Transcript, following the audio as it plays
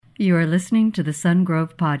You are listening to the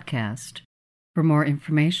Sungrove Podcast. For more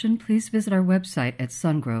information, please visit our website at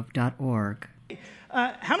sungrove.org.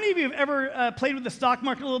 How many of you have ever played with the stock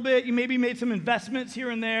market a little bit? You maybe made some investments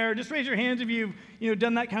here and there. Just raise your hands if you've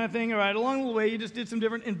done that kind of thing. All right, along the way, you just did some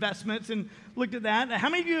different investments and looked at that. How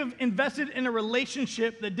many of you have invested in a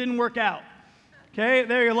relationship that didn't work out? Okay,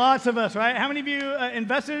 there are lots of us, right? How many of you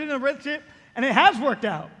invested in a relationship and it has worked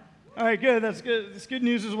out? All right, good. That's good. That's good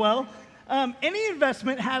news as well. Any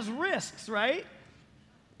investment has risks, right?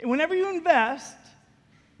 Whenever you invest,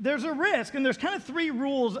 there's a risk, and there's kind of three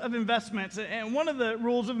rules of investments. And one of the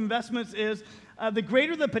rules of investments is the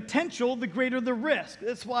greater the potential, the greater the risk.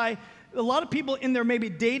 That's why a lot of people in there maybe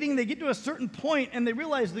dating, they get to a certain point and they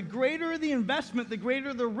realize the greater the investment, the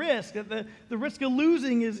greater the risk. The risk of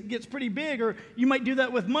losing gets pretty big, or you might do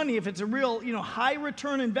that with money. If it's a real high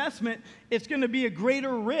return investment, it's going to be a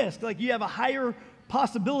greater risk. Like you have a higher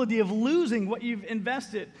possibility of losing what you've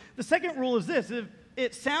invested. The second rule is this: if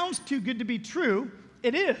it sounds too good to be true,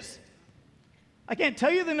 it is. I can't tell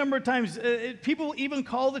you the number of times people even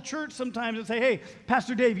call the church sometimes and say, "Hey,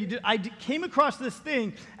 Pastor Dave, I came across this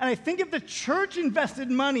thing, and I think if the church invested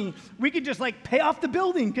money, we could just pay off the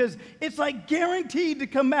building because it's guaranteed to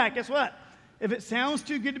come back." Guess what? If it sounds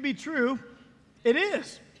too good to be true, it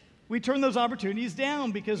is. We turn those opportunities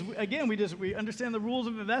down because, again, we understand the rules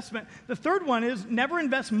of investment. The third one is never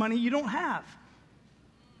invest money you don't have.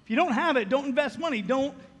 If you don't have it, don't invest money.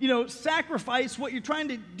 Don't, sacrifice what you're trying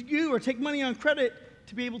to do or take money on credit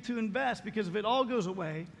to be able to invest, because if it all goes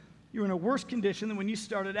away, you're in a worse condition than when you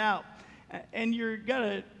started out. And you're got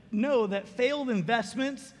to know that failed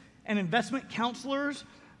investments and investment counselors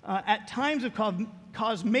at times have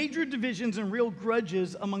caused major divisions and real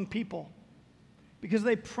grudges among people, because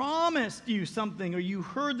they promised you something, or you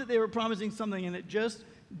heard that they were promising something and it just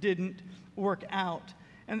didn't work out.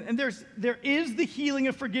 And there is the healing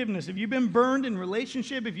of forgiveness. If you've been burned in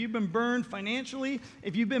relationship, if you've been burned financially,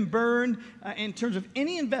 if you've been burned in terms of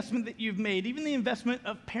any investment that you've made, even the investment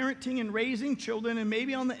of parenting and raising children, and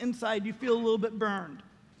maybe on the inside you feel a little bit burned,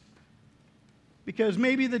 because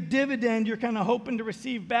maybe the dividend you're kind of hoping to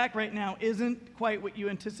receive back right now isn't quite what you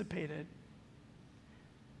anticipated.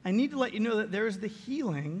 I need to let you know that there is the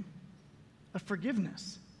healing of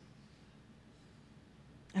forgiveness.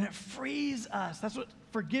 And it frees us. That's what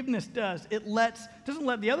forgiveness does. It doesn't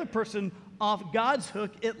let the other person off God's hook.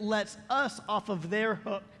 It lets us off of their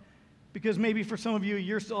hook. Because maybe for some of you,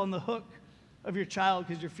 you're still on the hook of your child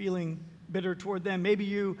because you're feeling bitter toward them. Maybe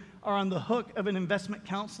you are on the hook of an investment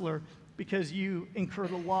counselor because you incurred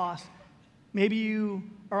a loss. Maybe you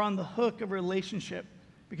are on the hook of a relationship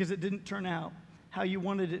because it didn't turn out how you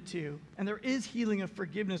wanted it to. And there is healing of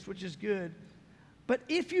forgiveness, which is good. But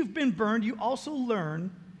if you've been burned, you also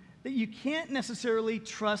learn that you can't necessarily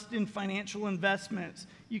trust in financial investments.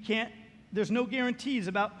 There's no guarantees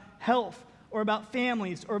about health or about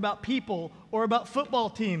families or about people or about football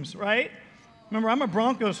teams, right? Remember, I'm a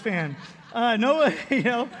Broncos fan.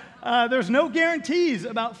 There's no guarantees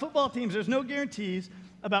about football teams. There's no guarantees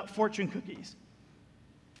about fortune cookies.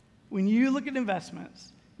 When you look at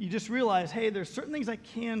investments, you just realize, hey, there's certain things I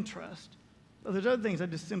can trust, but there's other things I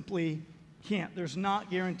just simply can't. There's not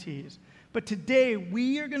guarantees. But today,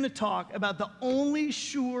 we are going to talk about the only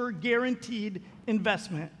sure, guaranteed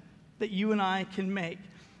investment that you and I can make.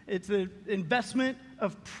 It's the investment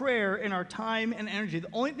of prayer in our time and energy. The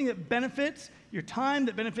only thing that benefits your time,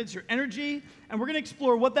 that benefits your energy. And we're going to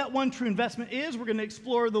explore what that one true investment is. We're going to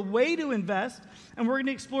explore the way to invest. And we're going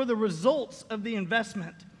to explore the results of the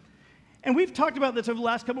investment. And we've talked about this over the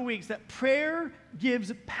last couple of weeks, that prayer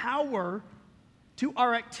gives power to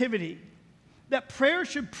our activity. That prayer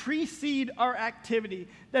should precede our activity.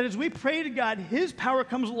 That as we pray to God, His power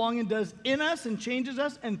comes along and does in us and changes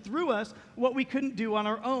us and through us what we couldn't do on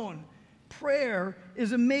our own. Prayer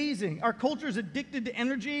is amazing. Our culture is addicted to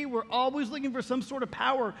energy. We're always looking for some sort of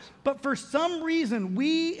power. But for some reason,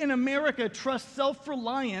 we in America trust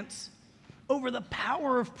self-reliance over the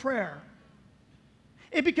power of prayer.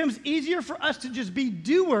 It becomes easier for us to just be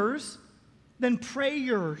doers than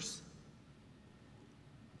prayers.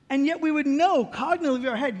 And yet we would know cognitively in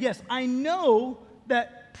our head, yes, I know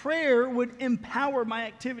that prayer would empower my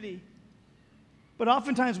activity. But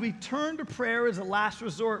oftentimes we turn to prayer as a last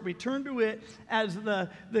resort. We turn to it as the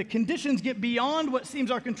conditions get beyond what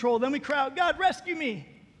seems our control. Then we cry out, God, rescue me.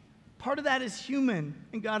 Part of that is human,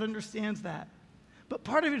 and God understands that. But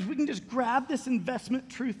part of it is we can just grab this investment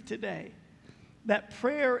truth today, that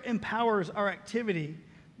prayer empowers our activity.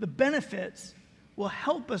 The benefits will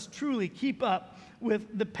help us truly keep up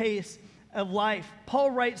with the pace of life. Paul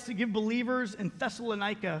writes to give believers in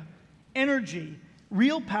Thessalonica energy,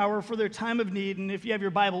 real power for their time of need. And if you have your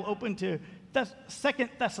Bible, open to 2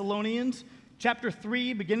 Thessalonians chapter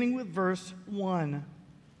 3, beginning with verse 1.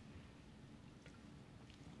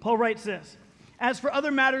 Paul writes this: "As for other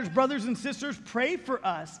matters, brothers and sisters, pray for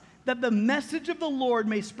us, that the message of the Lord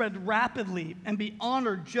may spread rapidly and be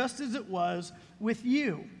honored just as it was with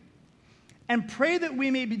you. And pray that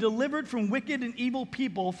we may be delivered from wicked and evil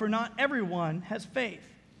people, for not everyone has faith.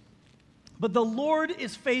 But the Lord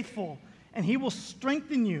is faithful, and he will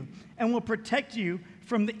strengthen you and will protect you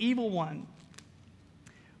from the evil one.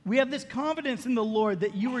 We have this confidence in the Lord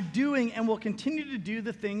that you are doing and will continue to do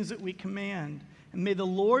the things that we command. And may the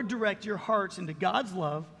Lord direct your hearts into God's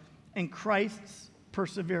love and Christ's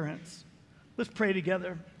perseverance." Let's pray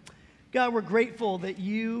together. God, we're grateful that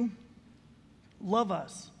you love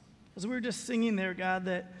us. As we were just singing there, God,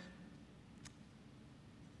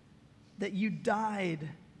 that you died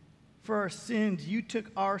for our sins. You took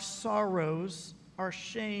our sorrows, our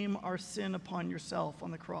shame, our sin upon yourself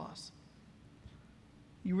on the cross.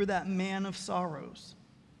 You were that man of sorrows.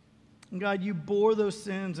 And God, you bore those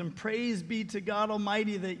sins, and praise be to God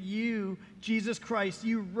Almighty that you, Jesus Christ,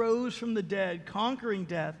 you rose from the dead, conquering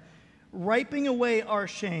death, wiping away our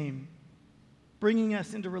shame, bringing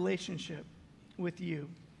us into relationship with you.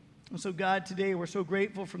 And so, God, today we're so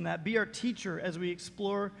grateful from that. Be our teacher as we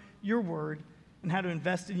explore your word and how to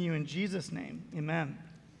invest in you in Jesus' name. Amen.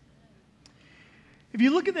 If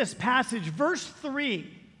you look at this passage, verse 3,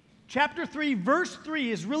 chapter 3, verse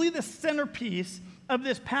 3 is really the centerpiece of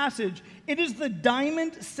this passage. It is the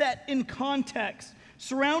diamond set in context,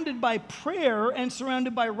 surrounded by prayer and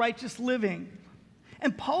surrounded by righteous living.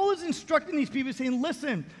 And Paul is instructing these people, saying,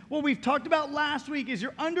 listen, what we've talked about last week is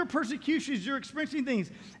you're under persecution, you're experiencing things.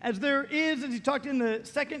 As he talked in the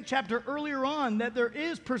second chapter earlier on, that there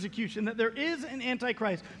is persecution, that there is an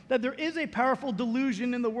antichrist, that there is a powerful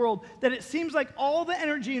delusion in the world, that it seems like all the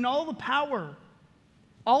energy and all the power,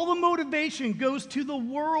 all the motivation goes to the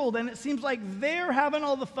world, and it seems like they're having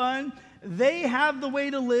all the fun. They have the way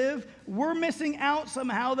to live. We're missing out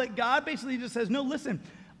somehow, that God basically just says, no, listen,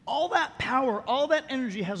 all that power, all that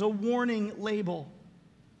energy has a warning label.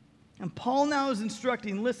 And Paul now is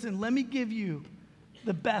instructing, listen, let me give you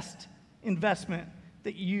the best investment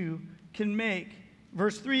that you can make.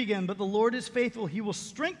 Verse 3 again, "But the Lord is faithful. He will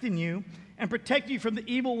strengthen you and protect you from the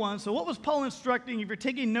evil one." So what was Paul instructing? If you're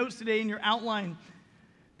taking notes today in your outline,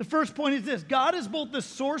 the first point is this: God is both the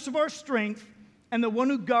source of our strength and the one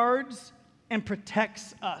who guards and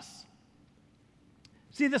protects us.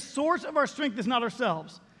 See, the source of our strength is not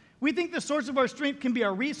ourselves. We think the source of our strength can be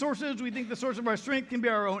our resources. We think the source of our strength can be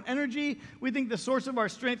our own energy. We think the source of our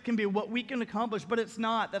strength can be what we can accomplish, but it's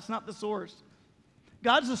not. That's not the source.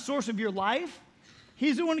 God's the source of your life.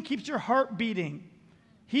 He's the one who keeps your heart beating.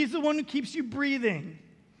 He's the one who keeps you breathing.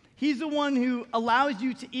 He's the one who allows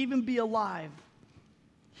you to even be alive.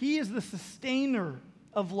 He is the sustainer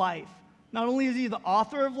of life. Not only is he the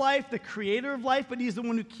author of life, the creator of life, but he's the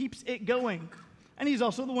one who keeps it going. And he's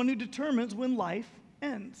also the one who determines when life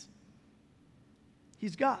ends.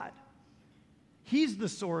 He's God. He's the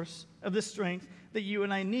source of the strength that you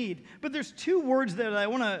and I need. But there's two words that I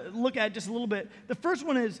want to look at just a little bit. The first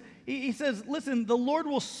one is, he says, listen, the Lord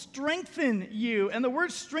will strengthen you. And the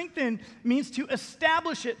word strengthen means to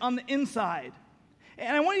establish it on the inside.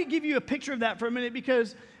 And I want to give you a picture of that for a minute,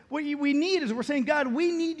 because what we need is, we're saying, God,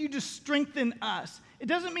 we need you to strengthen us. It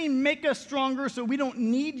doesn't mean make us stronger so we don't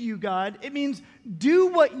need you, God. It means do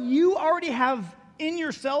what you already have in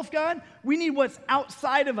yourself, God. We need what's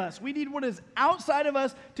outside of us. We need what is outside of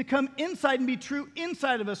us to come inside and be true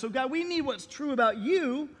inside of us. So, God, we need what's true about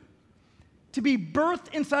you to be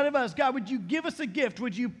birthed inside of us. God, would you give us a gift?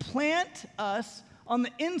 Would you plant us on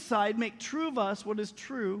the inside, make true of us what is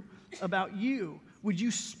true about you? Would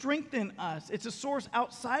you strengthen us? It's a source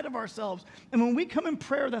outside of ourselves. And when we come in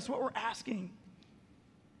prayer, that's what we're asking.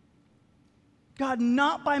 God,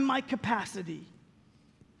 not by my capacity,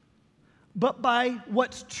 but by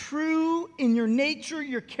what's true in your nature,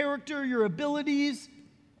 your character, your abilities,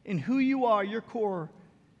 in who you are, your core.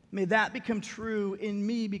 May that become true in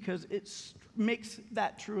me, because it makes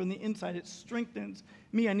that true in the inside. It strengthens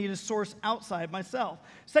me. I need a source outside myself.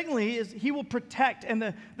 Secondly, is he will protect.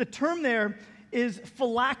 And the term there is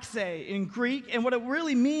phylaxe in Greek. And what it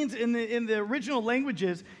really means in the original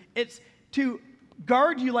languages, it's to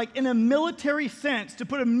guard you like in a military sense, to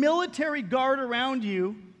put a military guard around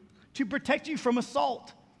you to protect you from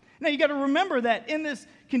assault. Now, you got to remember that in this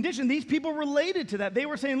condition, these people related to that. They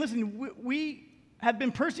were saying, listen, we have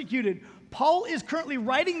been persecuted. Paul is currently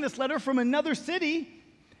writing this letter from another city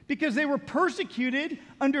because they were persecuted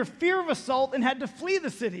under fear of assault and had to flee the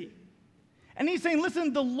city. And he's saying,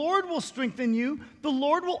 listen, the Lord will strengthen you. The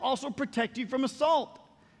Lord will also protect you from assault.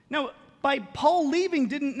 Now, by Paul leaving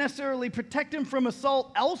didn't necessarily protect him from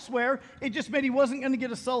assault elsewhere. It just meant he wasn't going to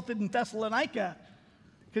get assaulted in Thessalonica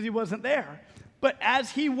because he wasn't there. But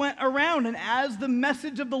as he went around and as the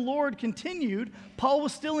message of the Lord continued, Paul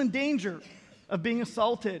was still in danger of being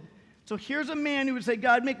assaulted. So here's a man who would say,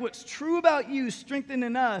 God, make what's true about you strengthen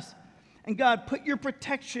in us. And God, put your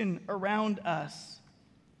protection around us.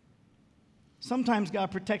 Sometimes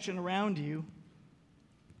God's protection around you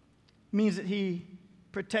means that he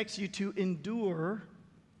protects you to endure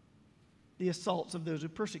the assaults of those who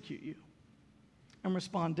persecute you and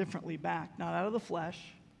respond differently back, not out of the flesh,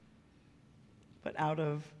 but out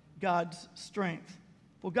of God's strength.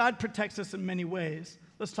 Well, God protects us in many ways.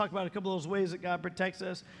 Let's talk about a couple of those ways that God protects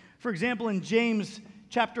us. For example, in James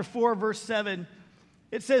chapter 4, verse 7,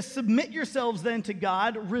 it says, submit yourselves then to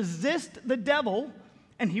God, resist the devil,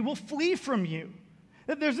 and he will flee from you.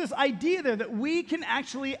 That there's this idea there that we can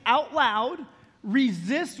actually out loud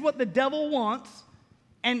resist what the devil wants,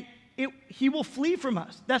 and he will flee from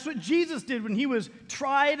us. That's what Jesus did when he was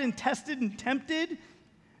tried and tested and tempted.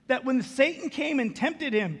 That when Satan came and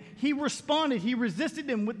tempted him, he responded, he resisted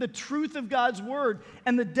him with the truth of God's word,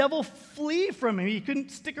 and the devil flee from him. He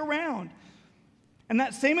couldn't stick around. And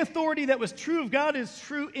that same authority that was true of God is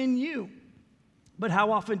true in you. But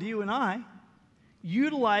how often do you and I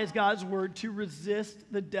utilize God's word to resist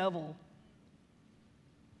the devil,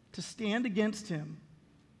 to stand against him?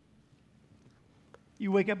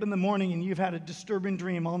 You wake up in the morning and you've had a disturbing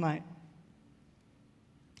dream all night,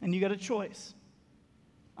 and you got a choice.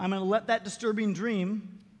 I'm going to let that disturbing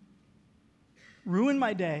dream ruin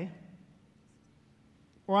my day,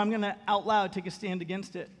 or I'm going to out loud take a stand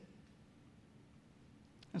against it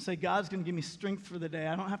and say, God's going to give me strength for the day.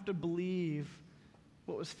 I don't have to believe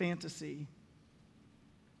what was fantasy.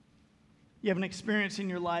 You have an experience in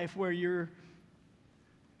your life where you're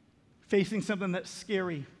facing something that's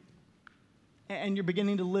scary, and you're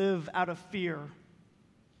beginning to live out of fear.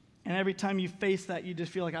 And every time you face that, you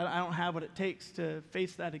just feel like, I don't have what it takes to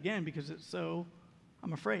face that again because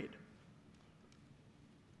I'm afraid.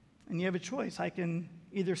 And you have a choice. I can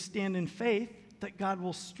either stand in faith that God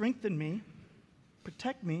will strengthen me,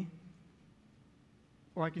 protect me,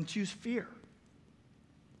 or I can choose fear.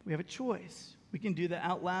 We have a choice. We can do that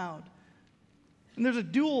out loud. And there's a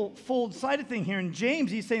dual-fold-sided thing here. In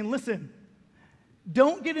James, he's saying, listen,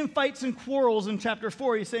 don't get in fights and quarrels in chapter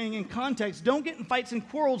 4. He's saying in context, don't get in fights and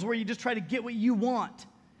quarrels where you just try to get what you want.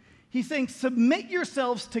 He's saying submit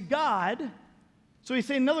yourselves to God. So he's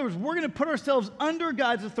saying, in other words, we're going to put ourselves under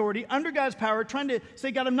God's authority, under God's power, trying to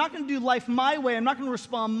say, God, I'm not going to do life my way. I'm not going to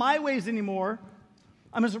respond my ways anymore.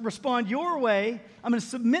 I'm going to respond your way. I'm going to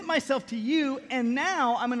submit myself to you, and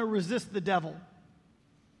now I'm going to resist the devil.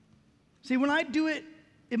 See, when I do it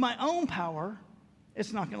in my own power,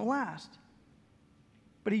 it's not going to last.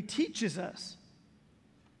 But he teaches us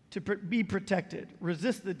to be protected.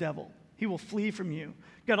 Resist the devil. He will flee from you.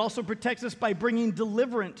 God also protects us by bringing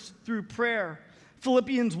deliverance through prayer.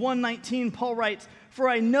 Philippians 1:19, Paul writes, for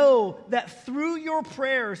I know that through your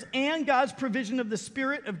prayers and God's provision of the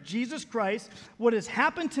Spirit of Jesus Christ, what has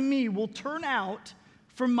happened to me will turn out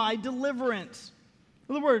for my deliverance.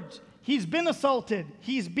 In other words, he's been assaulted.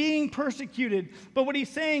 He's being persecuted. But what he's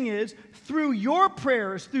saying is, through your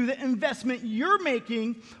prayers, through the investment you're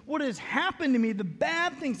making, what has happened to me, the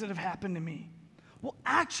bad things that have happened to me, will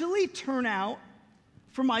actually turn out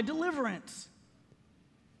for my deliverance.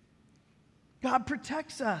 God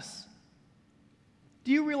protects us.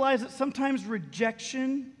 Do you realize that sometimes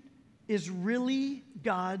rejection is really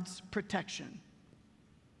God's protection?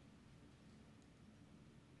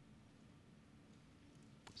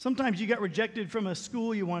 Sometimes you got rejected from a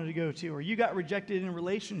school you wanted to go to, or you got rejected in a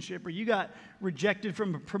relationship, or you got rejected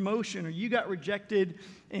from a promotion, or you got rejected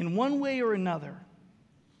in one way or another.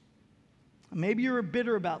 Maybe you're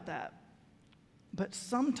bitter about that. But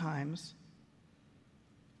sometimes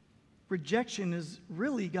rejection is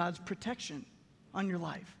really God's protection on your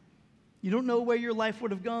life. You don't know where your life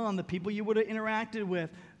would have gone, the people you would have interacted with,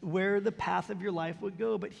 where the path of your life would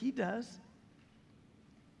go, but he does.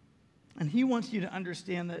 And he wants you to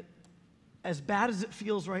understand that as bad as it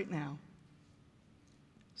feels right now,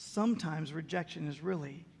 sometimes rejection is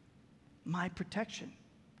really my protection.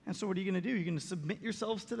 And so what are you going to do? You're going to submit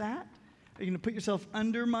yourselves to that? Are you going to put yourself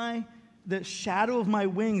under the shadow of my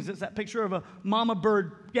wings? It's that picture of a mama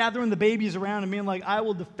bird gathering the babies around and being like, I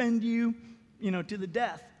will defend you, to the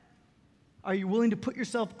death. Are you willing to put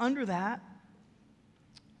yourself under that?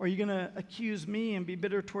 Or are you going to accuse me and be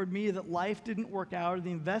bitter toward me that life didn't work out, or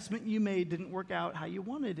the investment you made didn't work out how you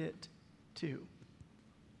wanted it to?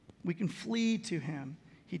 We can flee to him.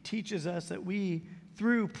 He teaches us that we,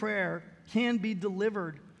 through prayer, can be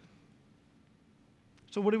delivered.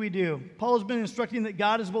 So what do? Paul has been instructing that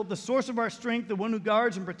God is both the source of our strength, the one who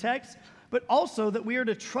guards and protects, but also that we are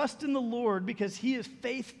to trust in the Lord because he is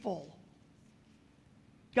faithful.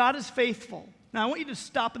 God is faithful. Now, I want you to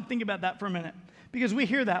stop and think about that for a minute, because we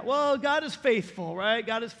hear that. Well, God is faithful, right?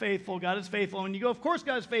 God is faithful. God is faithful. And you go, of course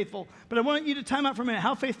God is faithful. But I want you to time out for a minute.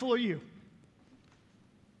 How faithful are you?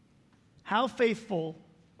 How faithful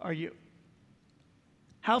are you?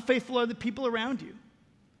 How faithful are the people around you?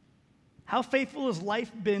 How faithful has life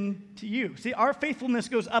been to you? See, our faithfulness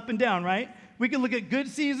goes up and down, right? We can look at good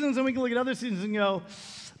seasons and we can look at other seasons and go,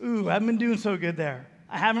 ooh, I haven't been doing so good there.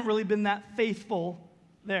 I haven't really been that faithful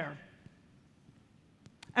there.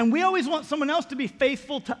 And we always want someone else to be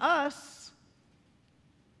faithful to us.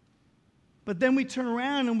 But then we turn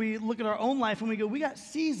around and we look at our own life and we go, we got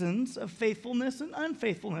seasons of faithfulness and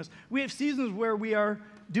unfaithfulness. We have seasons where we are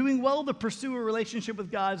doing well to pursue a relationship with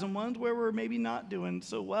God, and ones where we're maybe not doing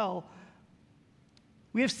so well.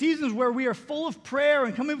 We have seasons where we are full of prayer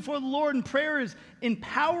and coming before the Lord, and prayer is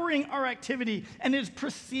empowering our activity and is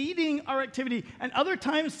preceding our activity. And other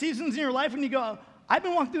times, seasons in your life when you go, I've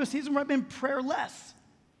been walking through a season where I've been prayerless.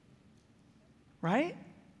 Right?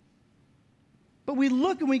 But we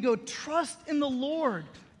look and we go, trust in the Lord.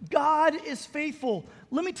 God is faithful.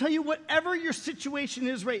 Let me tell you, whatever your situation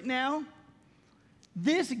is right now,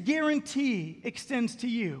 this guarantee extends to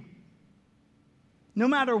you. No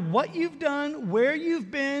matter what you've done, where you've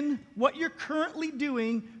been, what you're currently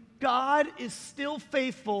doing, God is still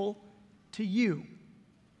faithful to you.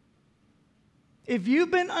 If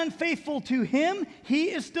you've been unfaithful to him, he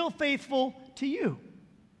is still faithful to you.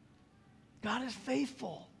 God is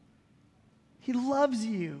faithful. He loves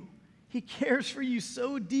you. He cares for you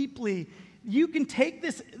so deeply. You can take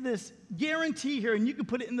this guarantee here and you can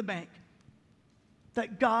put it in the bank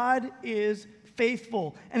that God is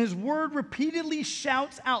faithful. And his word repeatedly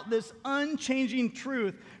shouts out this unchanging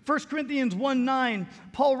truth. 1 Corinthians 1:9,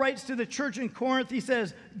 Paul writes to the church in Corinth, he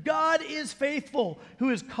says, God is faithful, who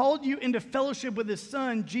has called you into fellowship with his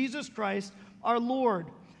Son, Jesus Christ, our Lord.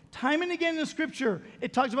 Time and again in Scripture,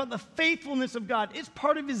 it talks about the faithfulness of God. It's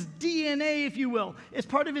part of his DNA, if you will. It's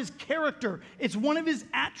part of his character. It's one of his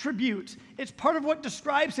attributes. It's part of what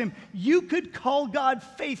describes him. You could call God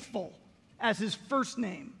faithful as his first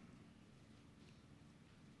name,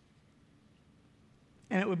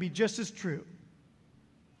 and it would be just as true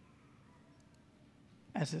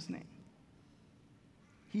as his name.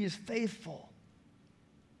 He is faithful.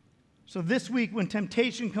 So this week, when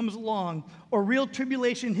temptation comes along or real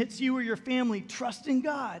tribulation hits you or your family, trust in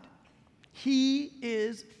God. He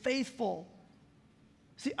is faithful.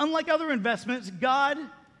 See, unlike other investments, God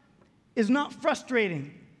is not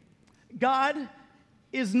frustrating. God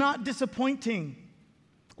is not disappointing.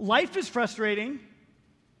 Life is frustrating.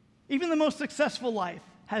 Even the most successful life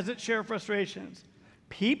has its share of frustrations.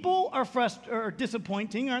 People are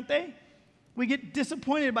disappointing, aren't they? We get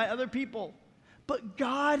disappointed by other people. But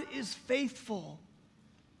God is faithful.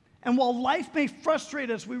 And while life may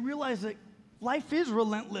frustrate us, we realize that life is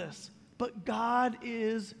relentless, but God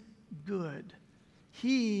is good.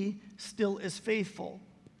 He still is faithful.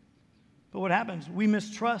 But what happens? We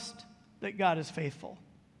mistrust that God is faithful.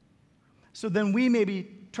 So then we maybe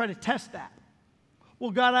try to test that.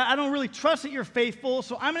 Well, God, I don't really trust that you're faithful,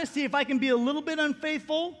 so I'm going to see if I can be a little bit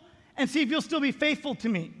unfaithful and see if you'll still be faithful to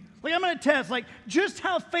me. Like, I'm going to test, just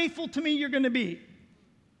how faithful to me you're going to be.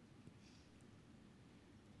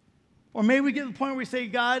 Or maybe we get to the point where we say,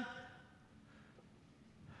 God,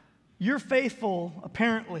 you're faithful,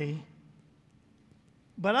 apparently,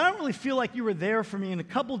 but I don't really feel like you were there for me in a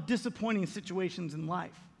couple disappointing situations in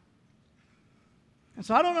life. And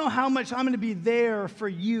so I don't know how much I'm going to be there for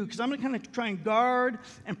you, because I'm going to kind of try and guard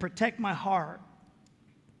and protect my heart.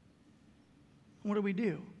 What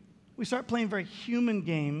do? We start playing very human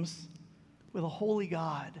games with a holy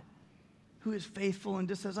God who is faithful and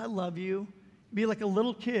just says, I love you. Be like a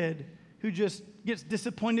little kid who just gets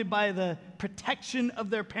disappointed by the protection of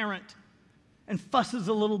their parent and fusses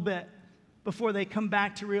a little bit before they come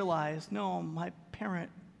back to realize, no, my parent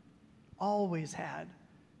always had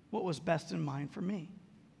what was best in mind for me.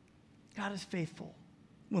 God is faithful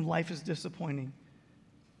when life is disappointing.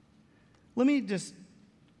 Let me just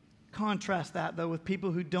contrast that, though, with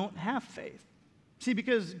people who don't have faith. See,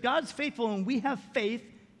 because God's faithful and we have faith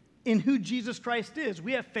in who Jesus Christ is.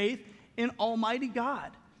 We have faith in Almighty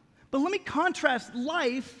God. But let me contrast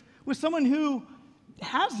life with someone who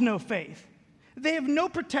has no faith. They have no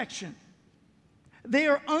protection. They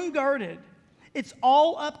are unguarded. It's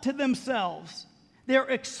all up to themselves. They're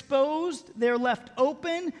exposed, they're left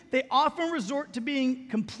open, they often resort to being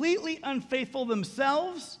completely unfaithful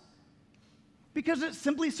themselves because it's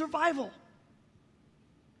simply survival.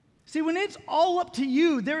 See, when it's all up to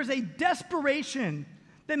you, there is a desperation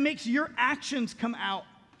that makes your actions come out.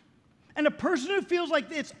 And a person who feels like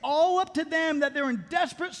it's all up to them, that they're in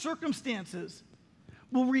desperate circumstances,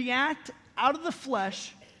 will react out of the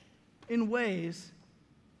flesh in ways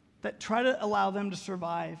that try to allow them to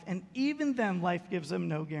survive. And even then, life gives them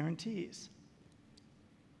no guarantees.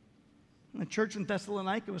 And the church in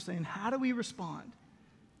Thessalonica was saying, how do we respond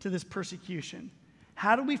to this persecution?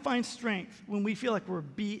 How do we find strength when we feel like we're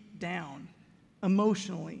beat down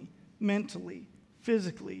emotionally, mentally,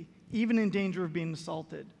 physically, even in danger of being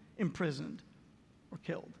assaulted, imprisoned, or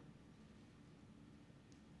killed?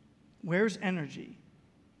 Where's energy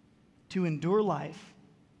to endure life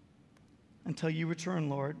until you return,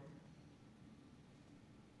 Lord?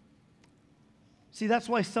 See, that's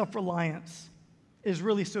why self-reliance is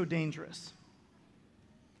really so dangerous.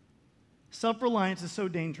 Self-reliance is so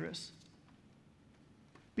dangerous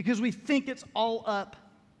because we think it's all up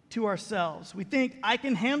to ourselves. We think, I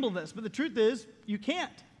can handle this, but the truth is, you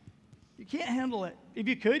can't. You can't handle it. If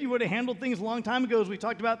you could, you would have handled things a long time ago, as we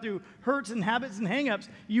talked about through hurts and habits and hang-ups.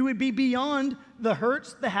 You would be beyond the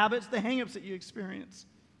hurts, the habits, the hang-ups that you experience.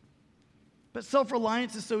 But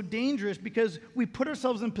self-reliance is so dangerous because we put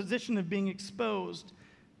ourselves in a position of being exposed.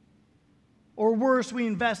 Or worse, we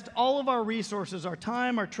invest all of our resources, our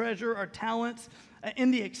time, our treasure, our talents,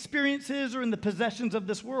 in the experiences or in the possessions of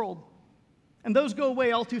this world. And those go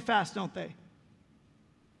away all too fast, don't they?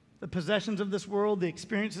 The possessions of this world, the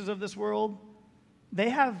experiences of this world, they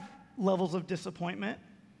have levels of disappointment.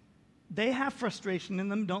 They have frustration in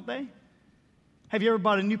them, don't they? Have you ever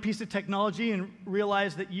bought a new piece of technology and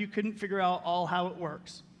realized that you couldn't figure out all how it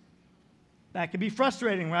works? That could be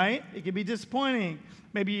frustrating, right? It could be disappointing.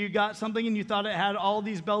 Maybe you got something and you thought it had all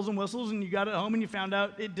these bells and whistles, and you got it home and you found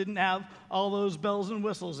out it didn't have all those bells and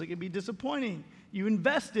whistles. It could be disappointing. You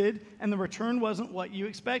invested and the return wasn't what you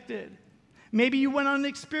expected. Maybe you went on an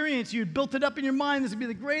experience. You built it up in your mind. This would be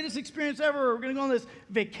the greatest experience ever. We're going to go on this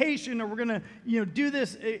vacation, or we're going to, do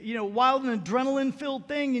this, wild and adrenaline-filled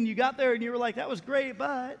thing. And you got there, and you were like, "That was great,"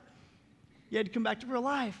 but you had to come back to real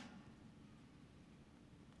life.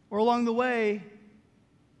 Or along the way,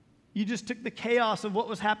 you just took the chaos of what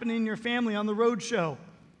was happening in your family on the road show.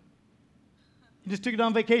 You just took it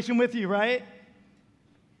on vacation with you, right?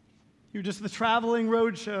 You're just the traveling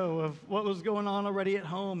road show of what was going on already at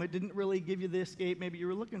home. It didn't really give you the escape maybe you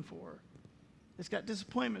were looking for. It's got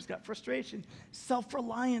disappointment. It's got frustration.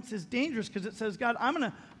 Self-reliance is dangerous because it says, God, I'm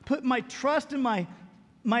going to put my trust and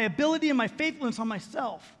my ability and my faithfulness on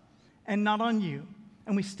myself and not on you.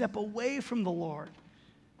 And we step away from the Lord.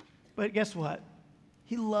 But guess what?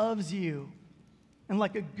 He loves you. And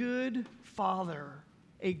like a good father,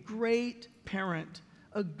 a great parent,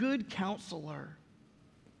 a good counselor,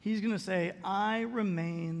 He's going to say, I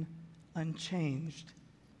remain unchanged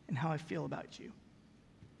in how I feel about you.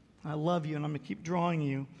 I love you, and I'm going to keep drawing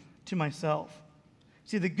you to myself.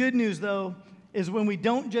 See, the good news, though, is when we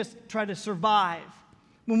don't just try to survive,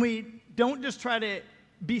 when we don't just try to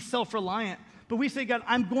be self-reliant, but we say, God,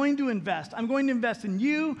 I'm going to invest. I'm going to invest in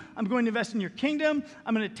you. I'm going to invest in your kingdom.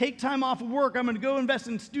 I'm going to take time off of work. I'm going to go invest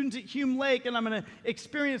in students at Hume Lake, and I'm going to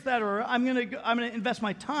experience that. Or I'm going to invest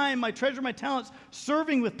my time, my treasure, my talents,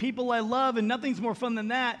 serving with people I love, and nothing's more fun than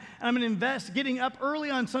that. And I'm going to invest getting up early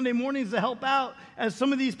on Sunday mornings to help out, as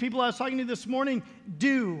some of these people I was talking to this morning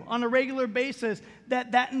do on a regular basis.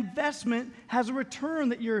 That investment has a return,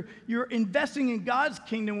 that you're investing in God's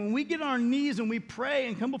kingdom. When we get on our knees and we pray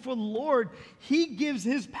and come before the Lord, He gives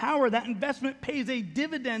His power. That investment pays a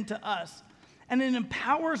dividend to us, and it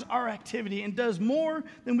empowers our activity and does more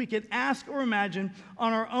than we could ask or imagine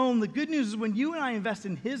on our own. The good news is when you and I invest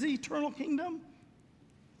in His eternal kingdom,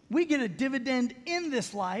 we get a dividend in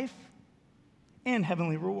this life and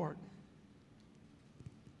heavenly reward.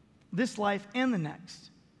 This life and the next.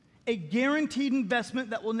 A guaranteed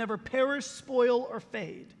investment that will never perish, spoil, or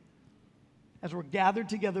fade as we're gathered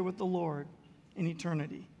together with the Lord in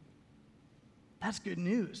eternity. That's good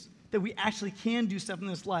news, that we actually can do stuff in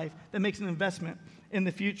this life that makes an investment in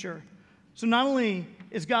the future. So not only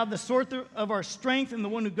is God the source of our strength and the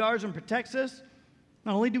one who guards and protects us,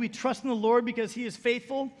 not only do we trust in the Lord because He is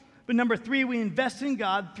faithful, but number 3, we invest in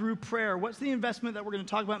God through prayer. What's the investment that we're going to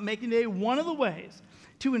talk about making today? One of the ways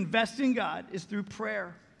to invest in God is through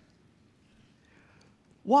prayer.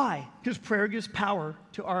 Why? Because prayer gives power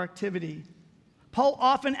to our activity. Paul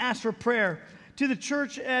often asked for prayer. To the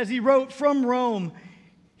church, as he wrote from Rome,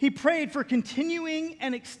 he prayed for continuing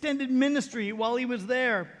and extended ministry while he was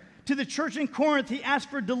there, To the church in Corinth, he asked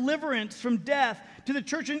for deliverance from death. To the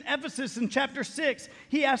church in Ephesus in chapter 6,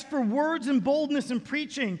 he asked for words and boldness in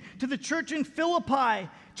preaching. To the church in Philippi,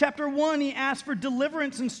 chapter 1, he asked for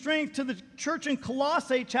deliverance and strength. To the church in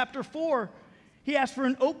Colossae, chapter 4, he asked for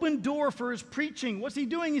an open door for his preaching. What's he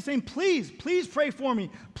doing? He's saying, please pray for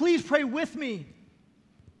me. Please pray with me.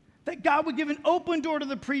 That God would give an open door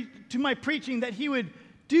to my preaching, that he would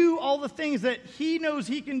do all the things that he knows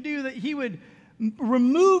he can do, that he would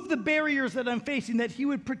remove the barriers that I'm facing, that he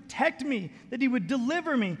would protect me, that he would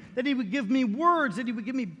deliver me, that he would give me words, that he would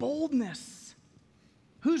give me boldness.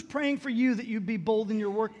 Who's praying for you that you'd be bold in your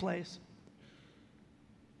workplace?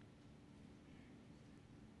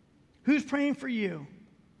 Who's praying for you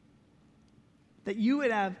that you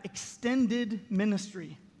would have extended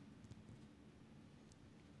ministry?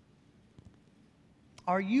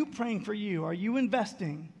 Are you praying for you? Are you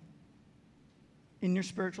investing in your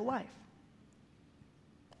spiritual life?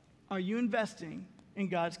 Are you investing in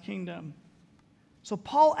God's kingdom? So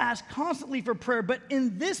Paul asks constantly for prayer, but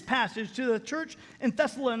in this passage to the church in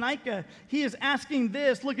Thessalonica, he is asking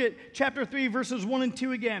this. Look at chapter 3, verses 1 and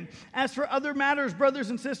 2 again. As for other matters, brothers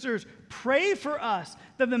and sisters, pray for us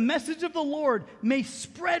that the message of the Lord may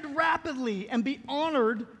spread rapidly and be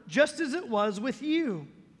honored just as it was with you.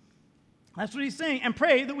 That's what he's saying. And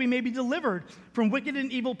pray that we may be delivered from wicked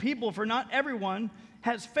and evil people, for not everyone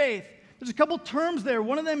has faith. There's a couple terms there.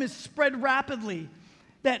 One of them is spread rapidly.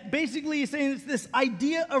 That basically is saying it's this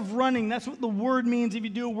idea of running. That's what the word means if you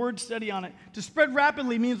do a word study on it. To spread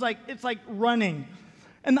rapidly means it's like running.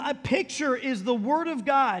 And the picture is the word of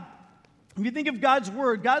God. If you think of God's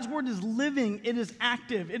word is living, it is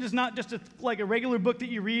active. It is not just like a regular book that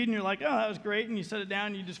you read and you're like, oh, that was great, and you set it down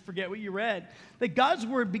and you just forget what you read. That God's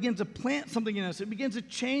word begins to plant something in us. It begins to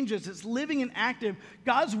change us. It's living and active.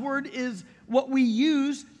 God's word is what we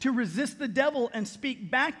use to resist the devil and speak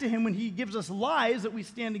back to him when he gives us lies, that we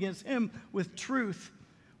stand against him with truth.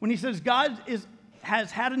 When he says God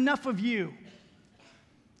has had enough of you,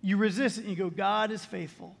 you resist it and you go, God is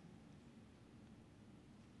faithful.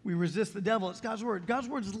 We resist the devil. It's God's word. God's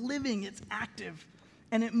word is living, it's active,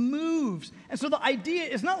 and it moves. And so the idea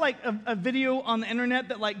is not like a video on the internet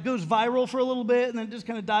that goes viral for a little bit and then it just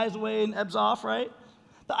kind of dies away and ebbs off, right?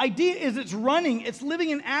 The idea is it's running, it's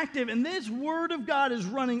living and active, and this word of God is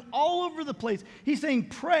running all over the place. He's saying,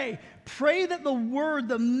 pray that the word,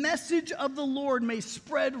 the message of the Lord may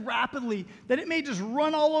spread rapidly, that it may just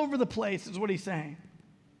run all over the place, is what he's saying.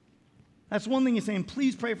 That's one thing he's saying.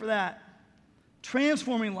 Please pray for that.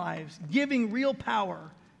 Transforming lives, giving real power,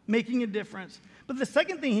 making a difference. But the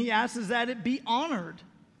second thing he asks is that it be honored.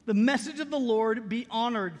 The message of the Lord be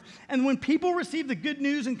honored. And when people receive the good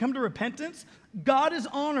news and come to repentance, God is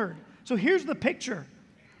honored. So here's the picture.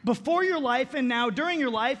 Before your life and now during your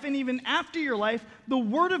life and even after your life, the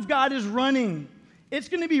word of God is running. It's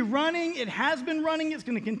going to be running. It has been running. It's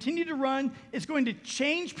going to continue to run. It's going to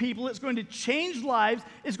change people. It's going to change lives.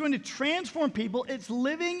 It's going to transform people. It's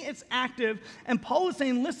living. It's active. And Paul is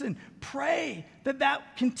saying, listen, pray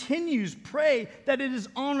that continues. Pray that it is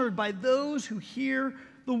honored by those who hear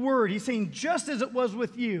the word. He's saying, just as it was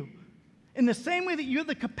with you, in the same way that you have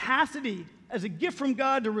the capacity as a gift from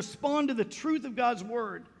God to respond to the truth of God's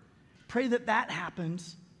word, pray that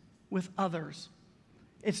happens with others.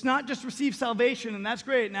 It's not just receive salvation, and that's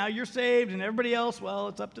great. Now you're saved, and everybody else, well,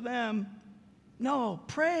 it's up to them. No,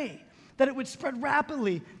 pray that it would spread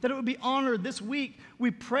rapidly, that it would be honored. This week,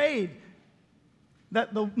 we prayed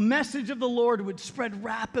that the message of the Lord would spread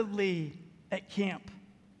rapidly at camp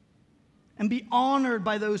and be honored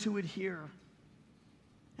by those who would hear.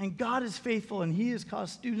 And God is faithful, and he has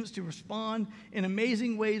caused students to respond in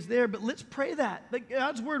amazing ways there. But let's pray that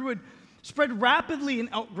God's word would spread rapidly in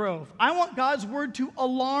Elk Grove. I want God's word to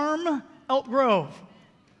alarm Elk Grove.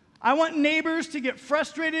 I want neighbors to get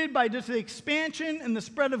frustrated by just the expansion and the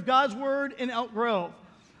spread of God's word in Elk Grove.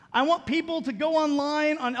 I want people to go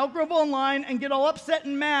online on Elk Grove Online and get all upset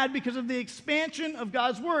and mad because of the expansion of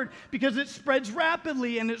God's word, because it spreads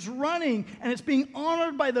rapidly and it's running and it's being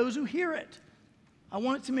honored by those who hear it. I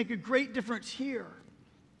want it to make a great difference here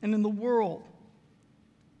and in the world.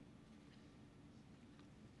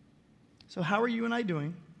 So how are you and I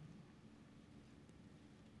doing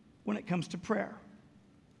when it comes to prayer?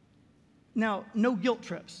 Now, no guilt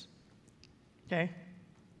trips, okay?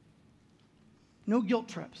 No guilt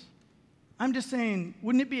trips. I'm just saying,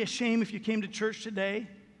 wouldn't it be a shame if you came to church today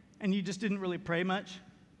and you just didn't really pray much?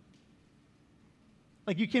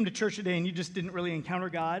 Like you came to church today and you just didn't really encounter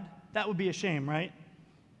God? That would be a shame, right?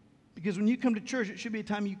 Because when you come to church, it should be a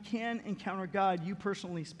time you can encounter God, you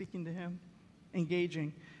personally speaking to him,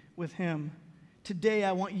 engaging with him. Today,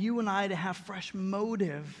 I want you and I to have fresh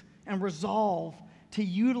motive and resolve to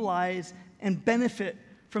utilize and benefit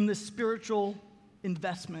from this spiritual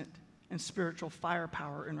investment and spiritual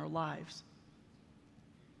firepower in our lives.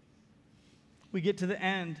 We get to the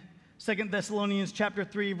end. 2 Thessalonians chapter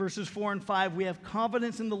 3, verses 4 and 5, we have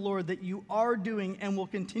confidence in the Lord that you are doing and will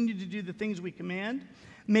continue to do the things we command.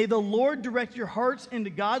 May the Lord direct your hearts into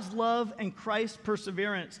God's love and Christ's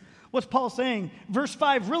perseverance. What's Paul saying? Verse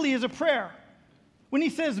 5 really is a prayer. When he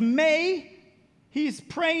says may, he's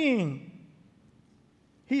praying.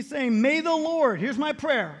 He's saying, may the Lord, here's my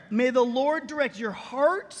prayer, may the Lord direct your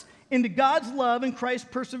hearts into God's love and Christ's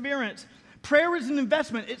perseverance. Prayer is an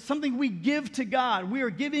investment. It's something we give to God. We are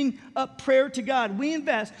giving up prayer to God. We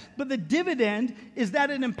invest, but the dividend is that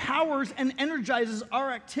it empowers and energizes our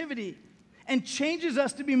activity and changes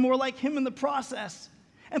us to be more like Him in the process.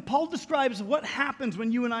 And Paul describes what happens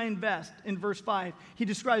when you and I invest in verse 5. He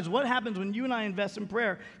describes what happens when you and I invest in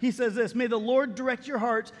prayer. He says this, may the Lord direct your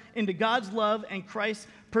hearts into God's love and Christ's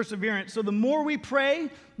perseverance. So the more we pray,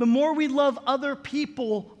 the more we love other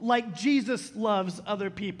people like Jesus loves other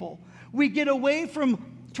people. We get away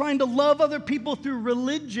from trying to love other people through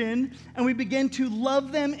religion, and we begin to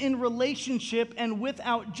love them in relationship and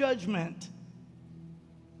without judgment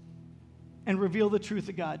and reveal the truth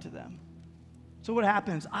of God to them. So what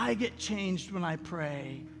happens? I get changed when I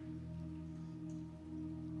pray.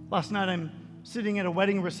 Last night I'm sitting at a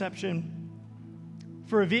wedding reception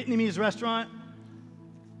for a Vietnamese restaurant.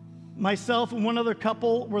 Myself and one other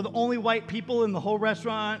couple were the only white people in the whole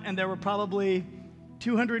restaurant, and there were probably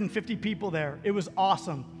 250 people there. It was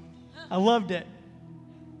awesome. I loved it.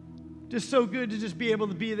 Just so good to just be able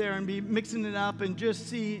to be there and be mixing it up and just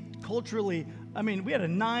see culturally. I mean, we had a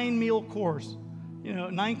 9-meal course,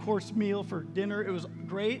 9-course meal for dinner. It was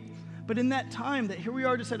great. But in that time that here we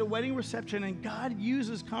are just at a wedding reception, and God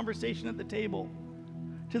uses conversation at the table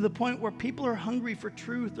to the point where people are hungry for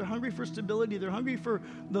truth. They're hungry for stability. They're hungry for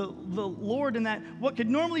the Lord, and that what could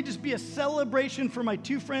normally just be a celebration for my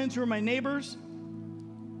 2 friends who are my neighbors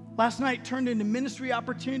last night turned into ministry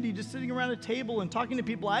opportunity, just sitting around a table and talking to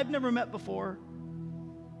people I've never met before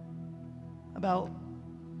about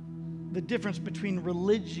the difference between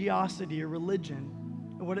religiosity or religion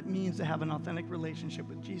and what it means to have an authentic relationship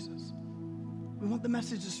with Jesus. We want the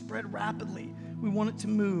message to spread rapidly. We want it to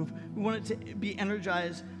move. We want it to be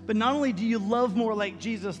energized. But not only do you love more like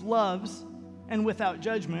Jesus loves and without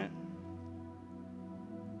judgment,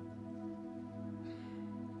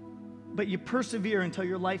 but you persevere until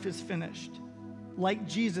your life is finished, like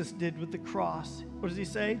Jesus did with the cross. What does he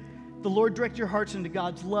say? The Lord direct your hearts into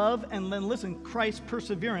God's love, and then listen, Christ's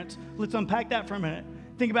perseverance. Let's unpack that for a minute.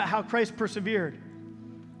 Think about how Christ persevered.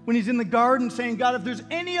 When he's in the garden saying, God, if there's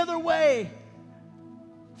any other way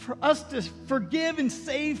for us to forgive and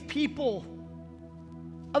save people,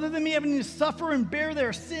 other than me having to suffer and bear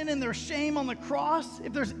their sin and their shame on the cross,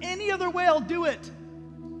 if there's any other way, I'll do it.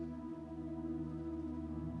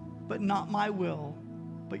 But not my will,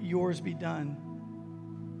 but yours be done.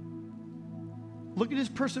 Look at his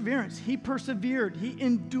perseverance. He persevered. He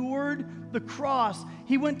endured the cross.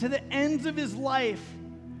 He went to the ends of his life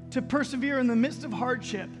to persevere in the midst of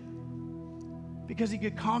hardship because he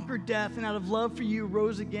could conquer death, and out of love for you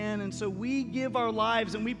rose again. And so we give our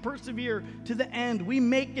lives and we persevere to the end. We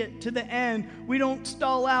make it to the end. We don't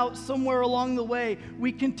stall out somewhere along the way.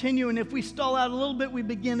 We continue, and if we stall out a little bit, we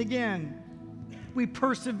begin again. We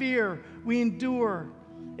persevere, we endure.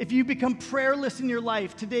 If you become prayerless in your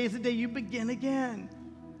life, today is the day you begin again.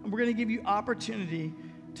 And we're going to give you opportunity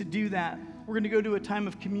to do that. We're going to go to a time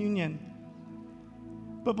of communion.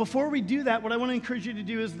 But before we do that, what I want to encourage you to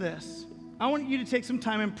do is this. I want you to take some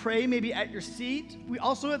time and pray, maybe at your seat. We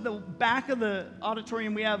also, at the back of the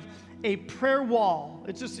auditorium, we have a prayer wall.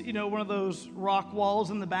 It's just, one of those rock walls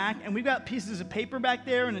in the back. And we've got pieces of paper back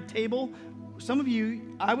there and a table. Some of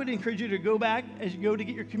you, I would encourage you to go back as you go to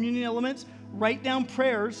get your communion elements, write down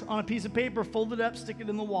prayers on a piece of paper, fold it up, stick it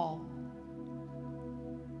in the wall.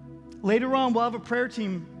 Later on, we'll have a prayer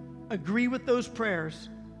team agree with those prayers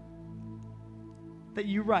that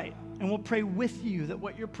you write, and we'll pray with you that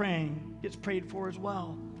what you're praying gets prayed for as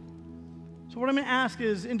well. So what I'm going to ask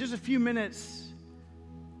is, in just a few minutes,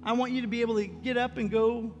 I want you to be able to get up and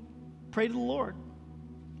go pray to the Lord.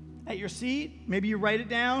 At your seat, maybe you write it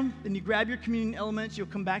down, then you grab your communion elements, you'll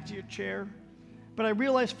come back to your chair. But I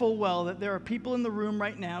realize full well that there are people in the room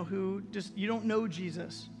right now who you don't know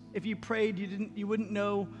Jesus. If you prayed, you wouldn't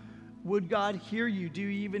know, would God hear you? Do you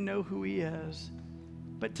even know who he is?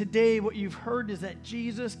 But today, what you've heard is that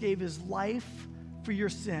Jesus gave his life for your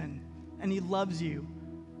sin, and he loves you,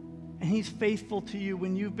 and he's faithful to you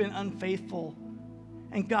when you've been unfaithful.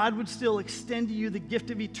 and God would still extend to you the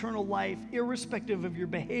gift of eternal life, irrespective of your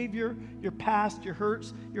behavior, your past, your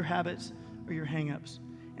hurts, your habits, or your hang-ups.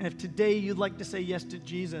 And if today you'd like to say yes to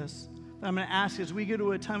Jesus, then I'm going to ask as we go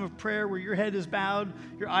to a time of prayer where your head is bowed,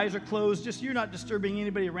 your eyes are closed, just you're not disturbing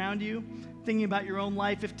anybody around you, thinking about your own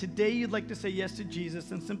life. If today you'd like to say yes to Jesus,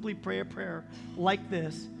 then simply pray a prayer like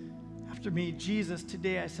this after me. Jesus,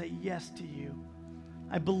 today I say yes to you.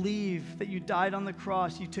 I believe that you died on the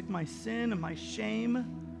cross. You took my sin and my shame,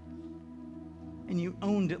 and you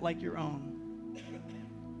owned it like your own.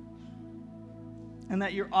 And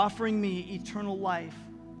that you're offering me eternal life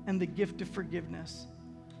and the gift of forgiveness.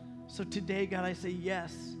 So today, God, I say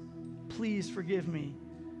yes. Please forgive me.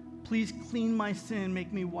 Please clean my sin,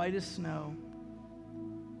 make me white as snow.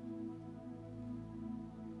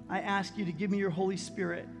 I ask you to give me your Holy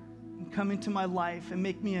Spirit and come into my life and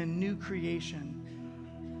make me a new creation.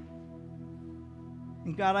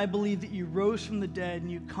 And God, I believe that you rose from the dead and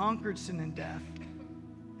you conquered sin and death,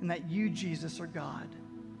 and that you, Jesus, are God.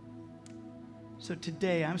 So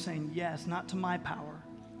today I'm saying yes, not to my power,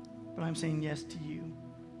 but I'm saying yes to you.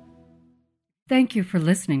 Thank you for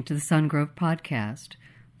listening to the Sungrove Podcast.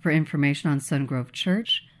 For information on Sungrove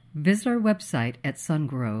Church, visit our website at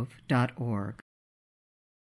sungrove.org.